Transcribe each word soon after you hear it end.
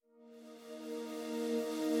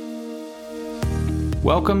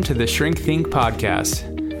Welcome to the Shrink Think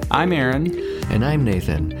podcast. I'm Aaron. And I'm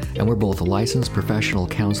Nathan, and we're both licensed professional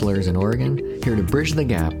counselors in Oregon, here to bridge the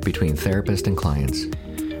gap between therapist and clients.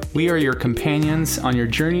 We are your companions on your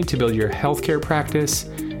journey to build your healthcare practice,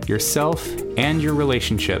 yourself, and your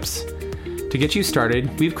relationships. To get you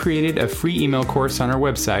started, we've created a free email course on our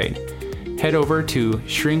website. Head over to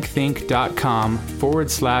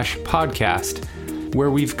shrinkthink.com/podcast, where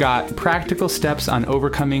we've got practical steps on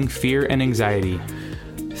overcoming fear and anxiety.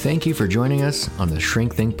 Thank you for joining us on the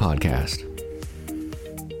Shrink Think podcast.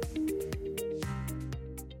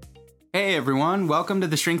 Hey everyone, welcome to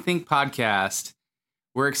the Shrink Think podcast.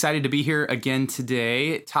 We're excited to be here again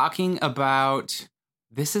today talking about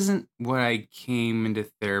this isn't what I came into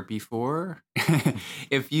therapy for.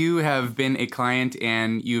 If you have been a client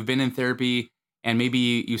and you've been in therapy and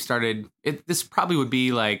maybe you started, this probably would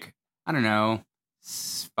be like, I don't know,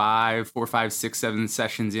 4, 5, 6, 7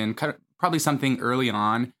 sessions in, probably something early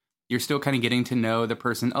on. You're still kind of getting to know the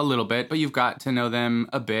person a little bit, but you've got to know them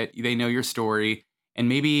a bit. They know your story. And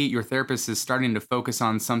maybe your therapist is starting to focus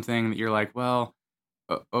on something that you're like, well,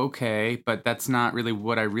 okay, but that's not really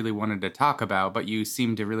what I really wanted to talk about, but you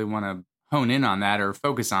seem to really want to hone in on that or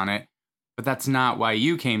focus on it, but that's not why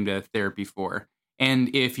you came to therapy for.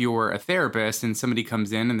 And if you're a therapist and somebody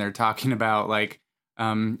comes in and they're talking about like,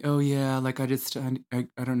 oh yeah, like I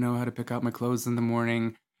don't know how to pick out my clothes in the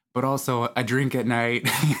morning, but also I drink at night,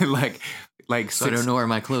 So I don't know where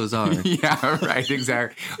my clothes are. Yeah, right,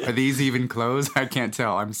 exactly. Are these even clothes? I can't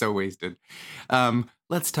tell. I'm so wasted.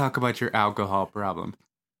 Let's talk about your alcohol problem.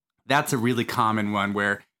 That's a really common one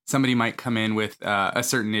where somebody might come in with a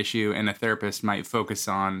certain issue and a therapist might focus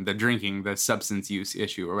on the drinking, the substance use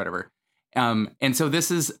issue or whatever. And so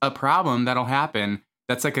this is a problem that'll happen.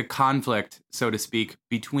 That's like a conflict, so to speak,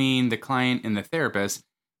 between the client and the therapist,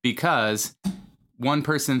 because one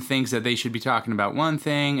person thinks that they should be talking about one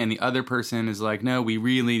thing and the other person is like, no, we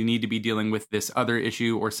really need to be dealing with this other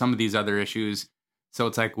issue or some of these other issues. So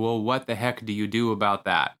it's like, well, what the heck do you do about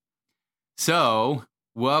that? So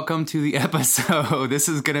welcome to the episode. This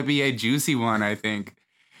is going to be a juicy one, I think.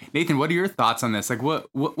 Nathan, what are your thoughts on this? Like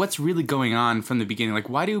what's really going on from the beginning? Like,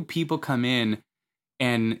 why do people come in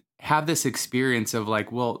and have this experience of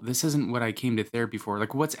like, well, this isn't what I came to therapy for?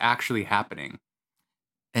 Like, what's actually happening?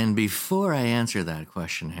 And before I answer that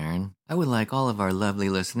question, Aaron, I would like all of our lovely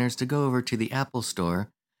listeners to go over to the Apple Store,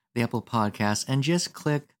 the Apple Podcast, and just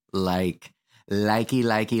click like. Likey.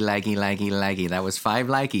 That was 5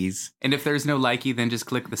 likies. And if there's no likey, then just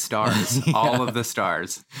click the stars. Yeah. All of the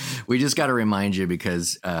stars. We just got to remind you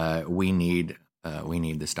because we need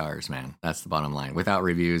the stars, man. That's the bottom line. Without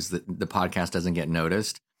reviews, the podcast doesn't get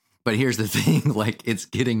noticed. But here's the thing, like it's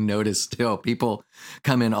getting noticed still. People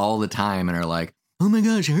come in all the time and are like, oh my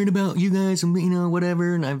gosh, I heard about you guys and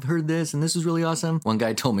whatever. And I've heard this and this is really awesome. One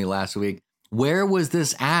guy told me last week, where was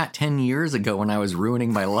this at 10 years ago when I was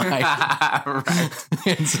ruining my life? Right.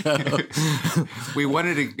 And so we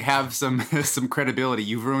wanted to have some credibility.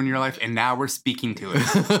 You've ruined your life, and now we're speaking to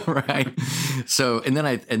it. Right. So,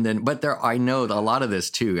 I know a lot of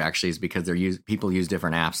this too actually is because people use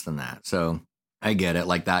different apps than that. So I get it.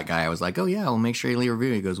 Like that guy, I was like, oh yeah, I'll make sure you leave a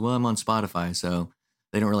review. He goes, well, I'm on Spotify, so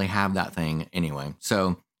they don't really have that thing anyway.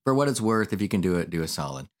 So for what it's worth, if you can do it, do a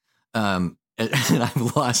solid. And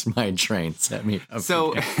I've lost my train. Set me up.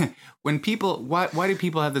 So when people, why do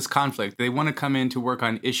people have this conflict? They want to come in to work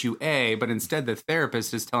on issue A, but instead the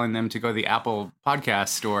therapist is telling them to go to the Apple Podcast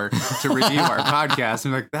Store to review our podcast.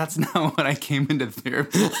 I'm like, that's not what I came into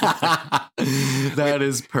therapy for. That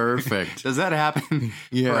is perfect. Does that happen?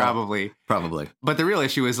 Yeah. Probably. But the real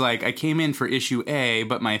issue is like, I came in for issue A,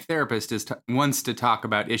 but my therapist wants to talk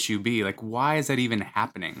about issue B. Like, why is that even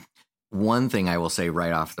happening? One thing I will say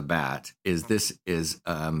right off the bat is this is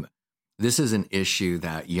an issue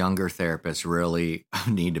that younger therapists really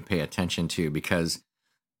need to pay attention to because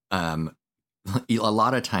a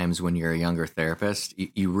lot of times when you're a younger therapist,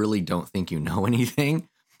 you really don't think you know anything.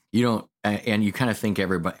 You don't, and you kind of think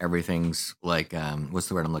everything's like what's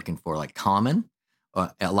the word I'm looking for? Like common,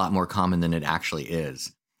 a lot more common than it actually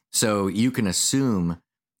is. So you can assume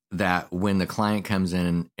that when the client comes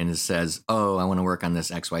in and says, oh, I want to work on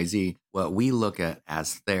this XYZ, what we look at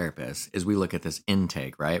as therapists is we look at this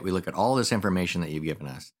intake, right? We look at all this information that you've given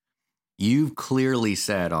us. You've clearly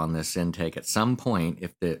said on this intake at some point,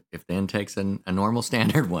 if the intake's a normal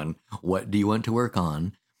standard one, what do you want to work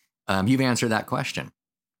on? You've answered that question.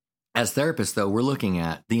 As therapists, though, we're looking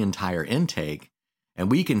at the entire intake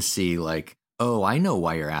and we can see like, oh, I know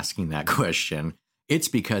why you're asking that question. It's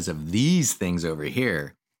because of these things over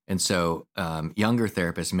here. And so younger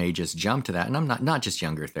therapists may just jump to that. And I'm not just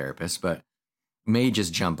younger therapists, but may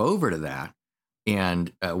just jump over to that.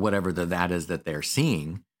 and whatever that is that they're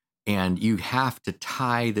seeing. And you have to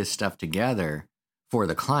tie this stuff together for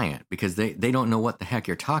the client because they don't know what the heck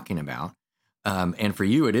you're talking about. And for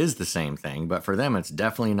you, it is the same thing, but for them, it's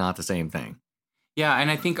definitely not the same thing. Yeah,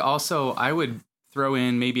 and I think also I would throw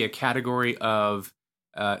in maybe a category of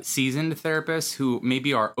seasoned therapists who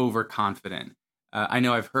maybe are overconfident. I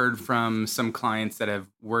know I've heard from some clients that have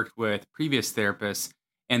worked with previous therapists,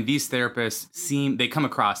 and these therapists they come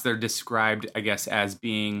across, they're described, I guess, as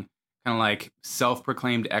being kind of like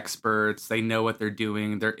self-proclaimed experts. They know what they're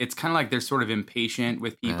doing. It's kind of like they're sort of impatient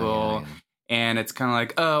with people, and it's kind of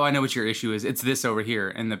like, oh, I know what your issue is. It's this over here,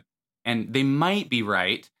 and they might be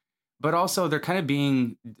right, but also they're kind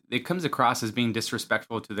of it comes across as being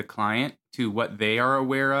disrespectful to the client, to what they are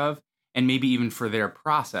aware of, and maybe even for their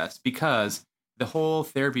process, because the whole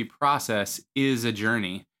therapy process is a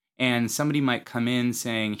journey. And somebody might come in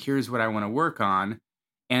saying, here's what I want to work on.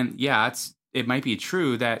 And yeah, it might be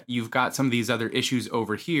true that you've got some of these other issues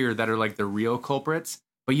over here that are like the real culprits,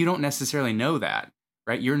 but you don't necessarily know that,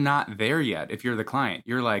 right? You're not there yet. If you're the client,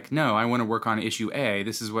 you're like, no, I want to work on issue A.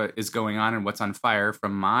 This is what is going on and what's on fire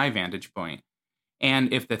from my vantage point.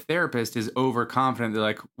 And if the therapist is overconfident, they're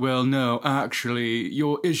like, well, no, actually,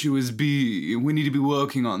 your issue is B. We need to be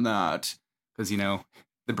working on that. Because,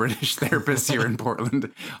 the British therapists here in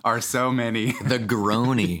Portland are so many. The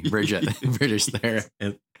groany British therapist.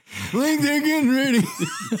 Like they're getting ready.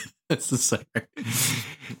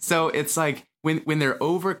 So it's like when they're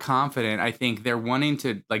overconfident, I think they're wanting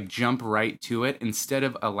to like jump right to it instead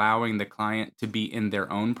of allowing the client to be in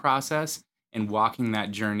their own process and walking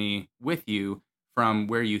that journey with you from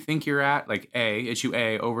where you think you're at, like issue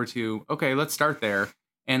A, over to, okay, let's start there.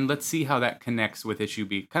 And let's see how that connects with issue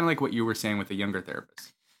B, kind of like what you were saying with the younger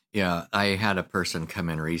therapist. Yeah, I had a person come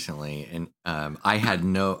in recently, and I had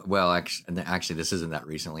actually, this isn't that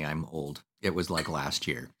recently. I'm old. It was like last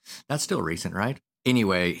year. That's still recent, right?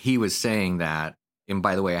 Anyway, he was saying that, and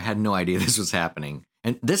by the way, I had no idea this was happening.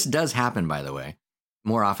 And this does happen, by the way,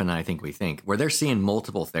 more often than I think we think, where they're seeing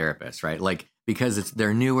multiple therapists, right? Like, because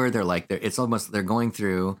they're newer, they're going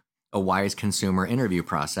through a wise consumer interview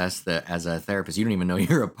process that as a therapist, you don't even know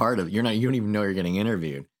you're a part of. You don't even know you're getting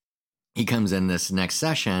interviewed. He comes in this next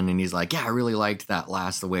session and he's like, yeah, I really liked that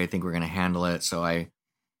the way I think we're going to handle it. So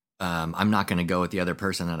I'm not going to go with the other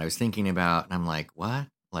person that I was thinking about. And I'm like, what?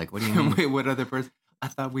 Like, what do you mean? Wait, what other person? I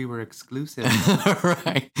thought we were exclusive.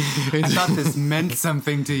 Right. I thought this meant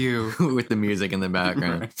something to you. With the music in the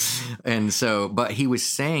background. Right. And so, but he was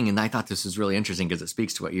saying, and I thought this was really interesting because it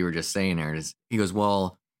speaks to what you were just saying, Aaron, is he goes,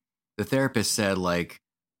 well, the therapist said, like,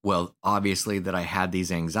 well, obviously that I had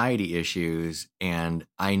these anxiety issues and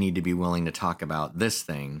I need to be willing to talk about this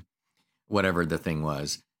thing, whatever the thing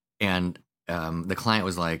was. And the client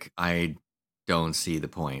was like, I don't see the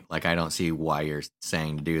point. Like, I don't see why you're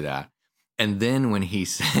saying to do that. And then when he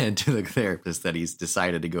said to the therapist that he's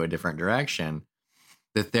decided to go a different direction,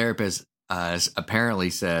 the therapist apparently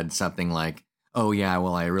said something like, oh, yeah,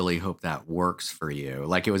 well, I really hope that works for you.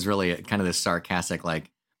 Like, it was really kind of this sarcastic, like,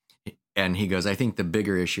 and he goes, I think the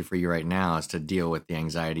bigger issue for you right now is to deal with the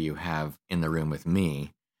anxiety you have in the room with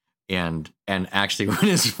me. And actually went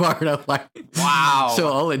as far as like, wow. So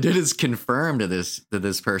all it did is confirm to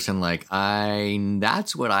this person, like,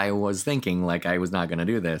 that's what I was thinking. Like, I was not going to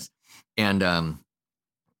do this. And the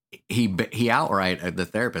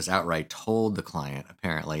therapist outright told the client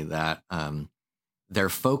apparently that they're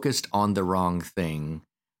focused on the wrong thing,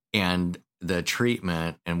 and the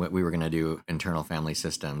treatment and what we were going to do, internal family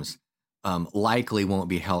systems, likely won't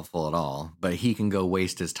be helpful at all, but he can go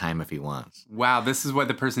waste his time if he wants. Wow, this is what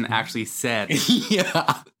the person actually said.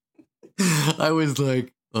 Yeah. I was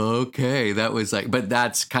like, okay, that was like, but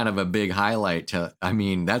that's kind of a big highlight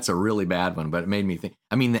that's a really bad one, but it made me think,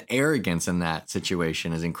 the arrogance in that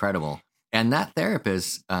situation is incredible. And that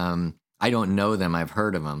therapist, I don't know them. I've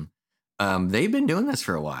heard of them. They've been doing this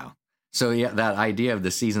for a while. So yeah, that idea of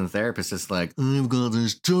the seasoned therapist is like, I've got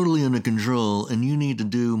this totally under control and you need to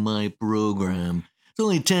do my program. It's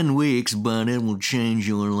only 10 weeks, but it will change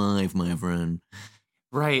your life, my friend.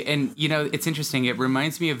 Right. And, it's interesting. It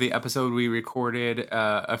reminds me of the episode we recorded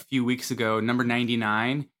a few weeks ago, number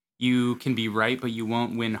 99. You can be right, but you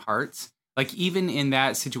won't win hearts. Like, even in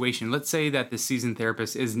that situation, let's say that the seasoned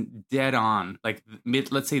therapist is dead on. Like,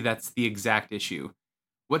 let's say that's the exact issue.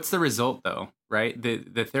 What's the result, though, right?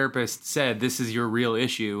 The therapist said, this is your real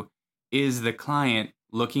issue. Is the client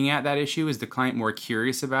looking at that issue? Is the client more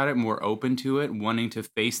curious about it, more open to it, wanting to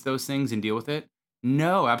face those things and deal with it?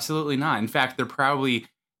 No, absolutely not. In fact, they're probably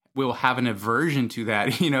will have an aversion to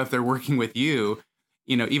that. If they're working with you,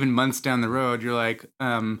 even months down the road, you're like,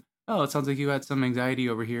 oh, it sounds like you got some anxiety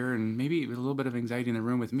over here and maybe a little bit of anxiety in the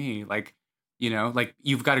room with me. Like, like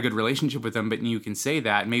you've got a good relationship with them, but you can say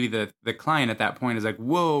that. Maybe the client at that point is like,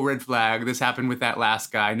 whoa, red flag. This happened with that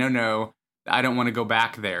last guy. No, I don't want to go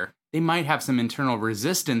back there. They might have some internal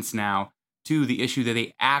resistance now to the issue that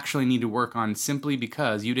they actually need to work on simply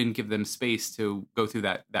because you didn't give them space to go through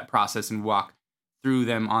that process and walk through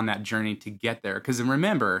them on that journey to get there. Because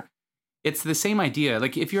remember, it's the same idea.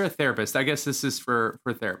 Like if you're a therapist, I guess this is for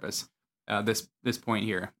therapists, this point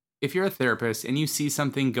here. If you're a therapist and you see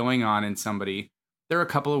something going on in somebody, there are a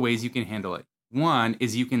couple of ways you can handle it. One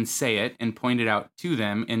is you can say it and point it out to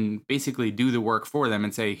them and basically do the work for them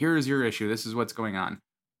and say, here's your issue. This is what's going on.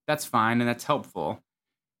 That's fine and that's helpful.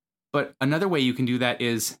 But another way you can do that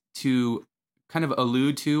is to kind of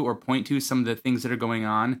allude to or point to some of the things that are going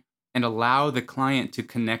on and allow the client to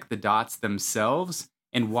connect the dots themselves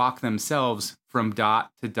and walk themselves from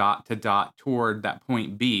dot to dot to dot toward that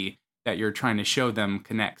point B that you're trying to show them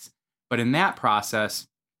connects. But in that process,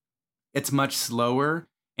 it's much slower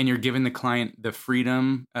and you're giving the client the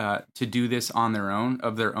freedom to do this on their own,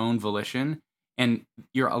 of their own volition. And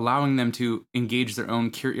you're allowing them to engage their own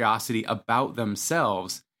curiosity about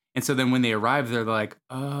themselves. And so then when they arrive, they're like,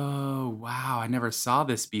 oh, wow, I never saw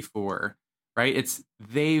this before, right?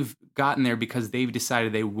 They've gotten there because they've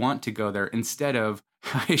decided they want to go there instead of,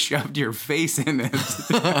 I shoved your face in it.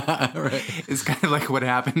 Right. It's kind of like what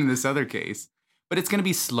happened in this other case. But it's going to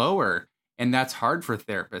be slower. And that's hard for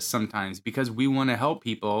therapists sometimes because we want to help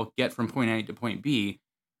people get from point A to point B.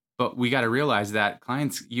 But we got to realize that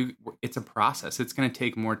clients, it's a process. It's going to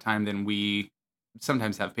take more time than we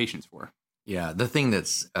sometimes have patience for. Yeah, the thing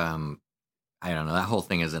that's, I don't know, that whole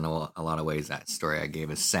thing is in a lot of ways, that story I gave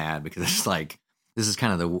is sad because it's like, this is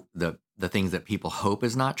kind of the things that people hope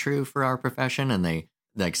is not true for our profession. And they,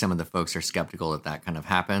 like some of the folks are skeptical that kind of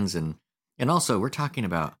happens. And also we're talking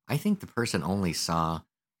about, I think the person only saw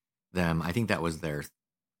them, I think that was their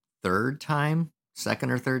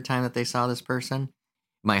second or third time that they saw this person.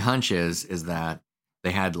 My hunch is that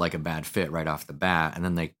they had like a bad fit right off the bat. And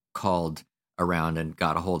then they called around and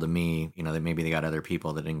got a hold of me, that maybe they got other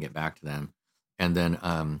people that didn't get back to them. And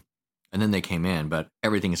then they came in, but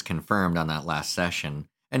everything is confirmed on that last session.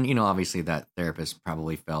 And, obviously that therapist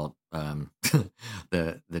probably felt,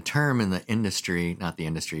 the term in the industry, not the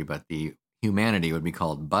industry, but the humanity would be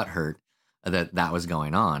called butthurt, that was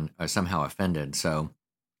going on, or somehow offended. So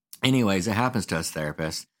anyways, it happens to us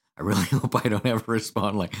therapists. I really hope I don't ever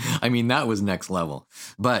respond that was next level.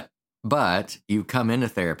 But you come into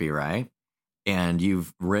therapy, right? And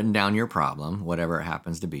you've written down your problem, whatever it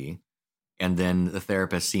happens to be. And then the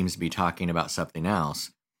therapist seems to be talking about something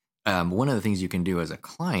else. One of the things you can do as a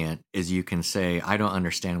client is you can say, I don't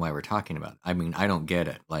understand why we're talking about it. I don't get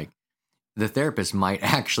it. Like the therapist might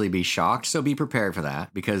actually be shocked. So be prepared for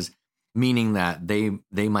that, because meaning that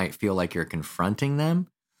they might feel like you're confronting them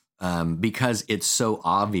because it's so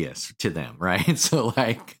obvious to them, right? So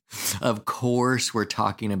like, of course, we're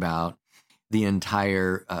talking about the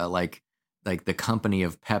entire, like the company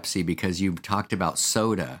of Pepsi because you talked about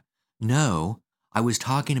soda. No, I was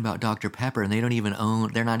talking about Dr. Pepper and they don't even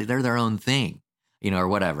own, they're their own thing, or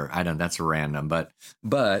whatever. That's random.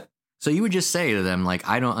 But so you would just say to them, like,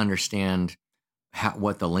 I don't understand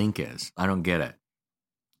what the link is. I don't get it.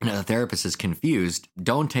 And the therapist is confused.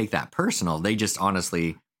 Don't take that personal. They just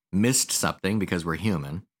honestly missed something because we're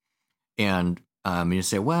human. And you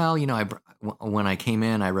say, well, when I came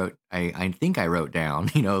in, I think I wrote down,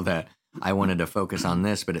 that I wanted to focus on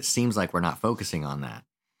this, but it seems like we're not focusing on that.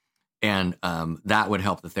 And that would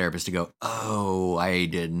help the therapist to go, oh, I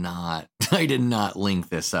did not link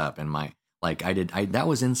this up in my, that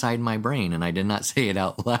was inside my brain and I did not say it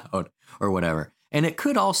out loud or whatever. And it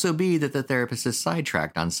could also be that the therapist is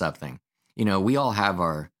sidetracked on something. We all have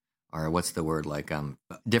our what's the word,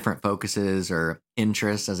 different focuses or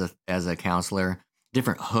interests as a counselor,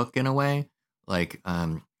 different hook in a way. Like,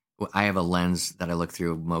 I have a lens that I look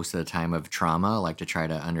through most of the time of trauma, like to try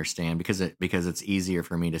to understand because it's easier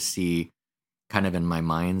for me to see kind of in my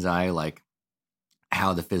mind's eye, like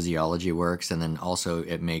how the physiology works. And then also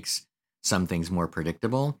it makes some things more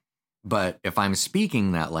predictable. But if I'm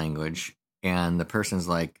speaking that language and the person's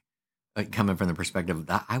like coming from the perspective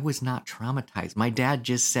that I was not traumatized. My dad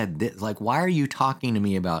just said this, like, why are you talking to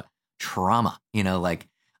me about trauma?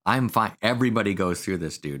 I'm fine. Everybody goes through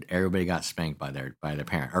this, dude. Everybody got spanked by their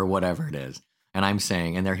parent or whatever it is. And I'm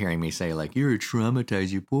saying, and they're hearing me say like, you're traumatized,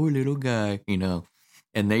 you poor little guy,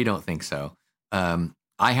 and they don't think so. I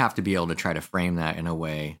have to be able to try to frame that in a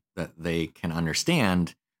way that they can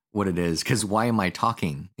understand what it is. Because why am I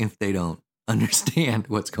talking if they don't understand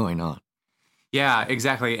what's going on? Yeah,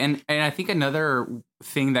 exactly. And I think another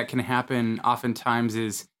thing that can happen oftentimes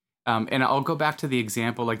is, and I'll go back to the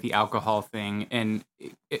example like the alcohol thing, and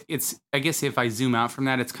it's, I guess if I zoom out from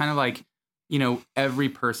that, it's kind of like, every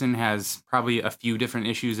person has probably a few different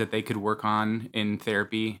issues that they could work on in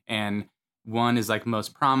therapy, and one is like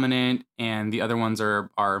most prominent, and the other ones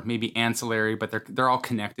are maybe ancillary, but they're all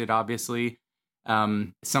connected, obviously.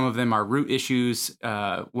 Some of them are root issues,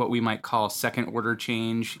 what we might call second order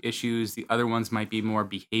change issues. The other ones might be more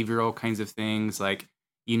behavioral kinds of things, like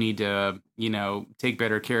you need to, take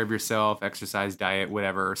better care of yourself, exercise, diet,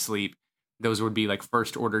 whatever, sleep. Those would be like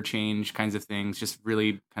first order change kinds of things, just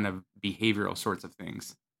really kind of behavioral sorts of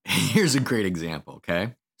things. Here's a great example,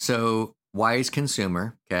 okay? So, wise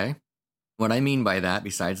consumer, okay? What I mean by that,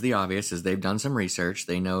 besides the obvious, is they've done some research.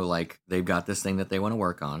 They know, like, they've got this thing that they want to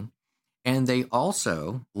work on. And they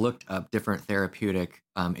also looked up different therapeutic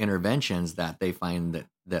interventions that they find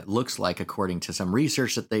that looks like, according to some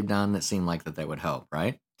research that they've done, that seem like that would help,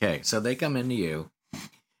 right? Okay, so they come into you,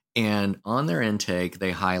 and on their intake,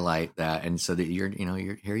 they highlight that, and so that you're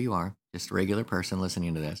here you are, just a regular person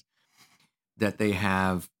listening to this, that they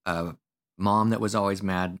have a mom that was always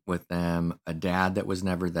mad with them, a dad that was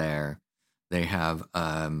never there. They have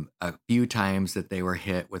a few times that they were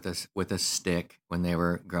hit with a stick when they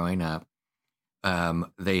were growing up.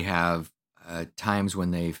 They have times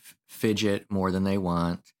when they fidget more than they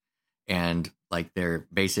want, and like they're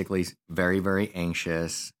basically very, very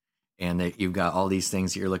anxious. And that you've got all these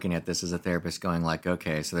things that you're looking at this as a therapist, going like,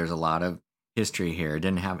 okay, so there's a lot of history here.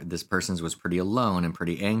 This person's was pretty alone and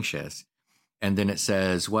pretty anxious. And then it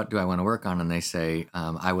says, what do I want to work on? And they say,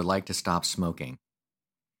 I would like to stop smoking.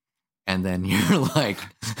 And then you're like,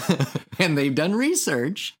 and they've done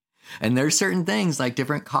research, and there's certain things like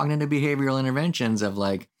different cognitive behavioral interventions of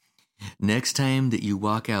like, next time that you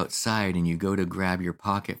walk outside and you go to grab your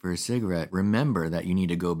pocket for a cigarette, remember that you need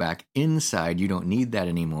to go back inside. You don't need that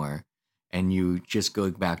anymore. And you just go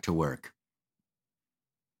back to work.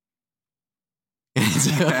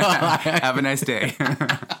 Have a nice day.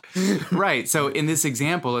 Right. So in this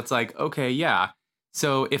example, it's like, okay, yeah.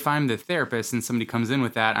 So if I'm the therapist and somebody comes in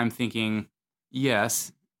with that, I'm thinking,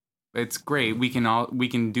 yes, it's great. We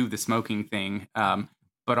can do the smoking thing.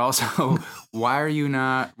 But also, why are you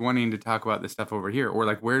not wanting to talk about this stuff over here? Or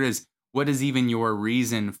like, what is even your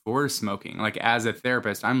reason for smoking? Like, as a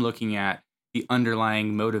therapist, I'm looking at the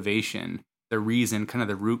underlying motivation, the reason, kind of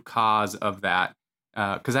the root cause of that.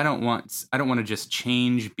 Because I don't want to just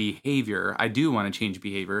change behavior. I do want to change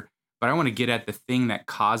behavior, but I want to get at the thing that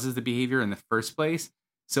causes the behavior in the first place,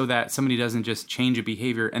 so that somebody doesn't just change a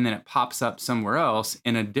behavior and then it pops up somewhere else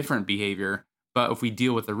in a different behavior. But if we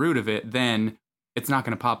deal with the root of it, then it's not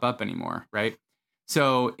going to pop up anymore, right?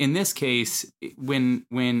 So in this case, when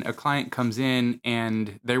a client comes in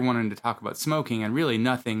and they're wanting to talk about smoking and really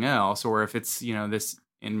nothing else, or if it's, this,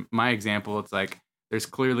 in my example, it's like there's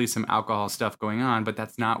clearly some alcohol stuff going on, but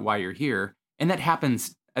that's not why you're here. And that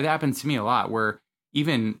happens to me a lot, where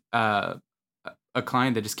even a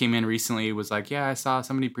client that just came in recently was like, yeah, I saw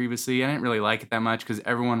somebody previously. I didn't really like it that much because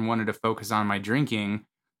everyone wanted to focus on my drinking.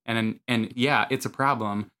 And yeah, it's a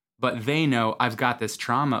problem. But they know I've got this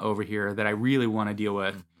trauma over here that I really want to deal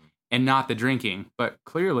with, and not the drinking. But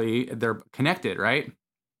clearly they're connected, right?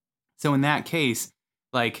 So in that case,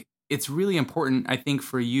 like, it's really important, I think,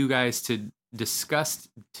 for you guys to discuss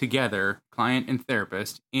together, client and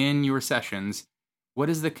therapist, in your sessions, what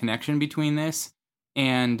is the connection between this?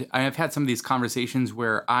 And I have had some of these conversations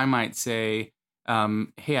where I might say,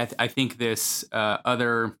 hey, I think this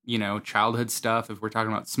other, childhood stuff, if we're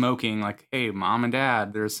talking about smoking, like, hey, mom and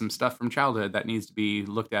dad, there's some stuff from childhood that needs to be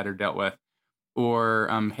looked at or dealt with. Or,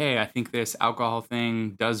 hey, I think this alcohol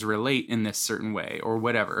thing does relate in this certain way, or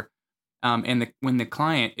whatever. And when the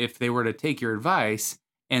client, if they were to take your advice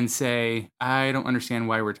and say, I don't understand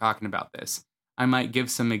why we're talking about this, I might give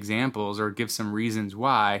some examples or give some reasons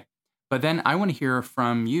why. But then I want to hear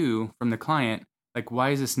from you, from the client, like, why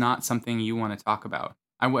is this not something you want to talk about?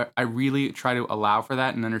 I really try to allow for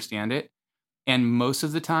that and understand it. And most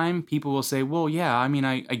of the time, people will say, well, yeah, I mean,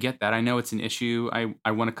 I get that. I know it's an issue.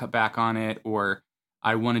 I want to cut back on it, or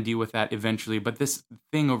I want to deal with that eventually. But this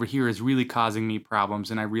thing over here is really causing me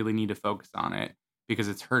problems, and I really need to focus on it because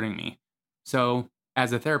it's hurting me. So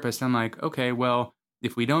as a therapist, I'm like, okay, well,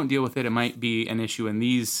 if we don't deal with it, it might be an issue in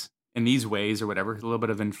these ways or whatever, a little bit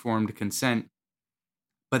of informed consent.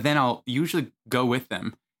 But then I'll usually go with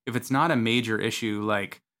them. If it's not a major issue,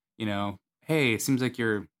 like, hey, it seems like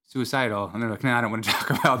you're suicidal. And they're like, no, I don't want to talk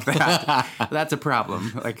about that. That's a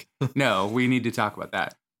problem. Like, no, we need to talk about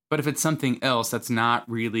that. But if it's something else that's not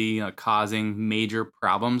really causing major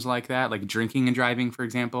problems like that, like drinking and driving, for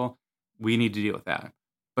example, we need to deal with that.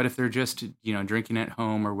 But if they're just, drinking at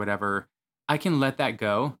home or whatever, I can let that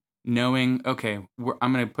go, knowing, okay,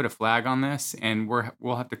 I'm going to put a flag on this and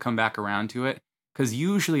we'll have to come back around to it. Because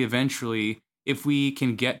usually, eventually, if we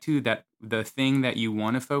can get to the thing that you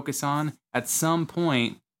want to focus on, at some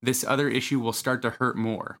point, this other issue will start to hurt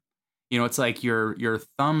more. It's like your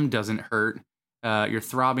thumb doesn't hurt. Your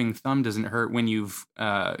throbbing thumb doesn't hurt when you've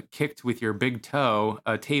kicked with your big toe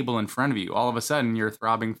a table in front of you. All of a sudden, your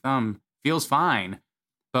throbbing thumb feels fine.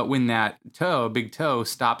 But when that big toe,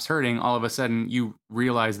 stops hurting, all of a sudden you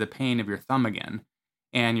realize the pain of your thumb again.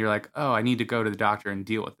 And you're like, oh, I need to go to the doctor and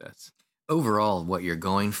deal with this. Overall, what you're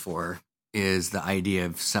going for is the idea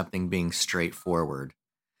of something being straightforward.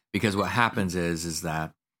 Because what happens is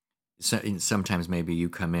that sometimes maybe you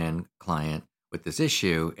come in, client, with this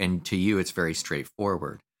issue, and to you it's very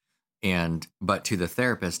straightforward. But to the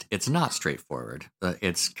therapist, it's not straightforward.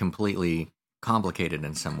 It's completely complicated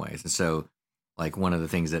in some ways. And so, like, one of the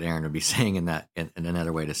things that Aaron would be saying in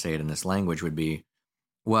another way to say it in this language would be,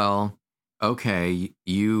 well, okay,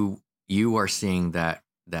 you are seeing that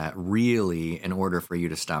really, in order for you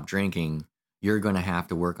to stop drinking, you're going to have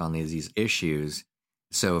to work on these issues.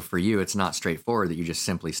 So for you, it's not straightforward that you just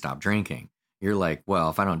simply stop drinking. You're like, well,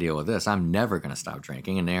 if I don't deal with this, I'm never going to stop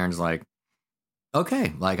drinking. And Aaron's like,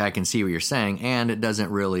 okay, like, I can see what you're saying. And it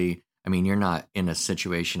doesn't really, you're not in a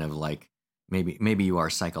situation of like, maybe you are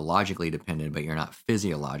psychologically dependent, but you're not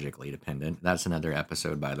physiologically dependent. That's another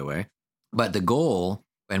episode, by the way. But the goal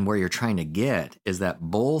and where you're trying to get is that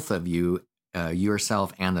both of you,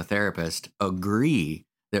 yourself and the therapist, agree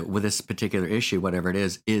that with this particular issue, whatever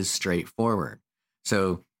it is straightforward.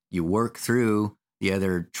 So you work through the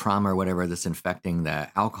other trauma or whatever that's infecting the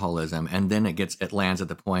alcoholism, and then it lands at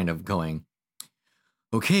the point of going,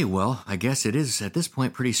 okay, well, I guess it is at this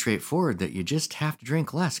point pretty straightforward that you just have to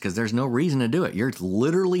drink less because there's no reason to do it. You're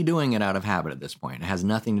literally doing it out of habit at this point. It has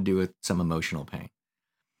nothing to do with some emotional pain.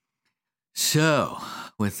 So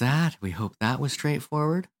with that, we hope that was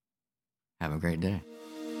straightforward. Have a great day.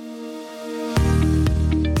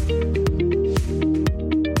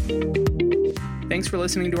 Thanks for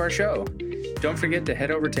listening to our show. Don't forget to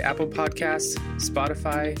head over to Apple Podcasts,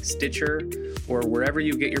 Spotify, Stitcher, or wherever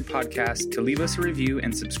you get your podcasts to leave us a review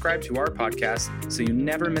and subscribe to our podcast so you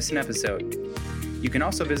never miss an episode. You can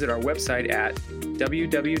also visit our website at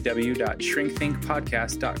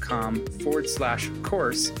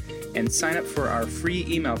www.shrinkthinkpodcast.com/course and sign up for our free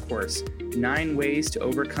email course, 9 Ways to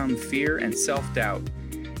Overcome Fear and Self-Doubt.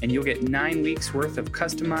 And you'll get 9 weeks worth of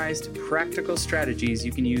customized, practical strategies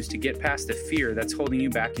you can use to get past the fear that's holding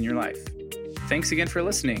you back in your life. Thanks again for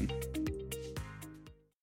listening.